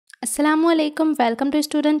अस्सलामुअलैकुम, welcome to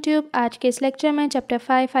student tube. आज के इस लेक्चर में chapter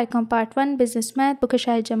 5 icon part 1 business math book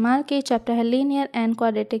Shahid Jamal की चैप्टर है linear and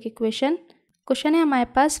quadratic equation. Question है हमारे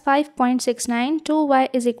पास 5.69 2y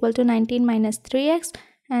is equal to 19 minus 3x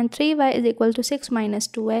and 3y is equal to 6 minus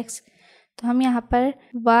 2x। तो हम यहाँ पर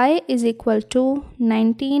y is equal to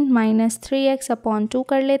 19 minus 3x upon 2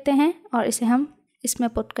 कर लेते हैं और इसे हम इसमें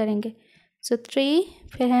पुट करेंगे। सो 3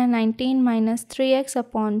 फिर है 19 minus 3x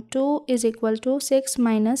upon 2 is equal to 6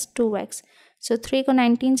 minus 2x। सो 3 को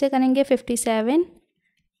 19 से करेंगे 57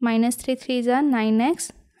 माइनस 3 3 ज़ा 9x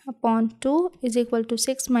upon 2 is equal to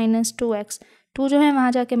 6 minus 2x। 2 जो है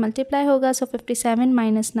वहाँ जाके मल्टीप्लाई होगा, सो 57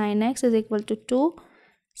 minus 9x is equal to 2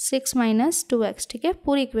 6 minus 2x। ठीक है,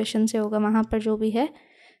 पूरी इक्वेशन से होगा वहाँ पर जो भी है।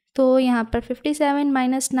 तो यहाँ पर 57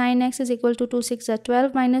 minus 9x is equal to 2 6 ज़ा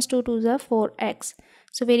 12 माइनस 2 2 ज़ा 4x।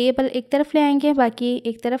 सो वेरिएबल एक तरफ ले आएंगे, बाकी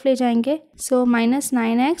एक तरफ ले जाएंगे। So minus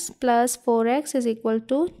 9x plus 4x is equal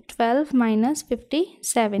to 12 minus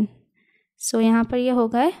 57। सो यहाँ पर ये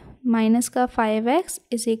होगा माइनस का 5x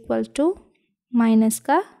is equal to minus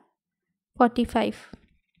का 45।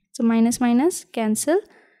 So minus minus cancel,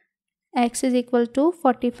 x is equal to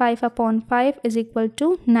 45 upon 5 is equal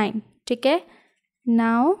to 9। ठीक है,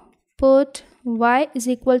 now put y is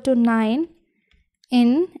equal to 9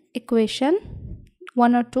 in equation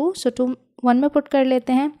 1 और 2। सो 2 1 में पुट कर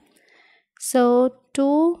लेते हैं। सो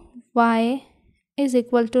 2y is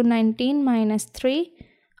equal to 19 minus 3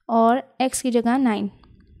 और x की जगह 9।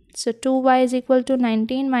 सो 2y is equal to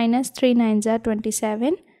 19 minus 3 9 ज़ा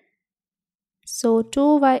 27। सो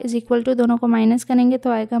 2y इज इक्वल टू, दोनों को माइनस करेंगे तो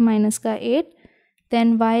आएगा माइनस का 8।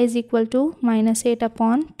 Then y is equal to minus 8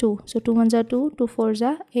 upon 2। सो 2 1 ज़ा 2 2 4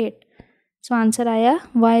 ज़ा 8। सो आंसर आया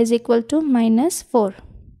y is equal to minus 4।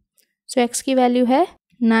 So x की वैल्यू है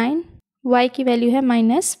 9, y की वैल्यू है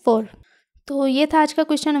माइनस 4। तो ये था आज का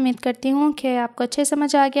क्वेश्चन। उम्मीद करती हूँ कि आपको अच्छे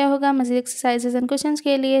समझ आ गया होगा। मज़ीद एक्सरसाइजेज एंड क्वेश्चंस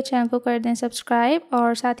के लिए चैनल को कर दें सब्सक्राइब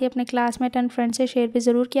और साथ ही अपने क्लासमेट एंड फ्रेंड से शेयर भी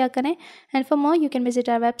ज़रूर किया करें। And for more you can visit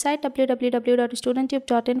our website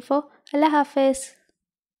www.studenttube.info। अल्लाह हाफिज़।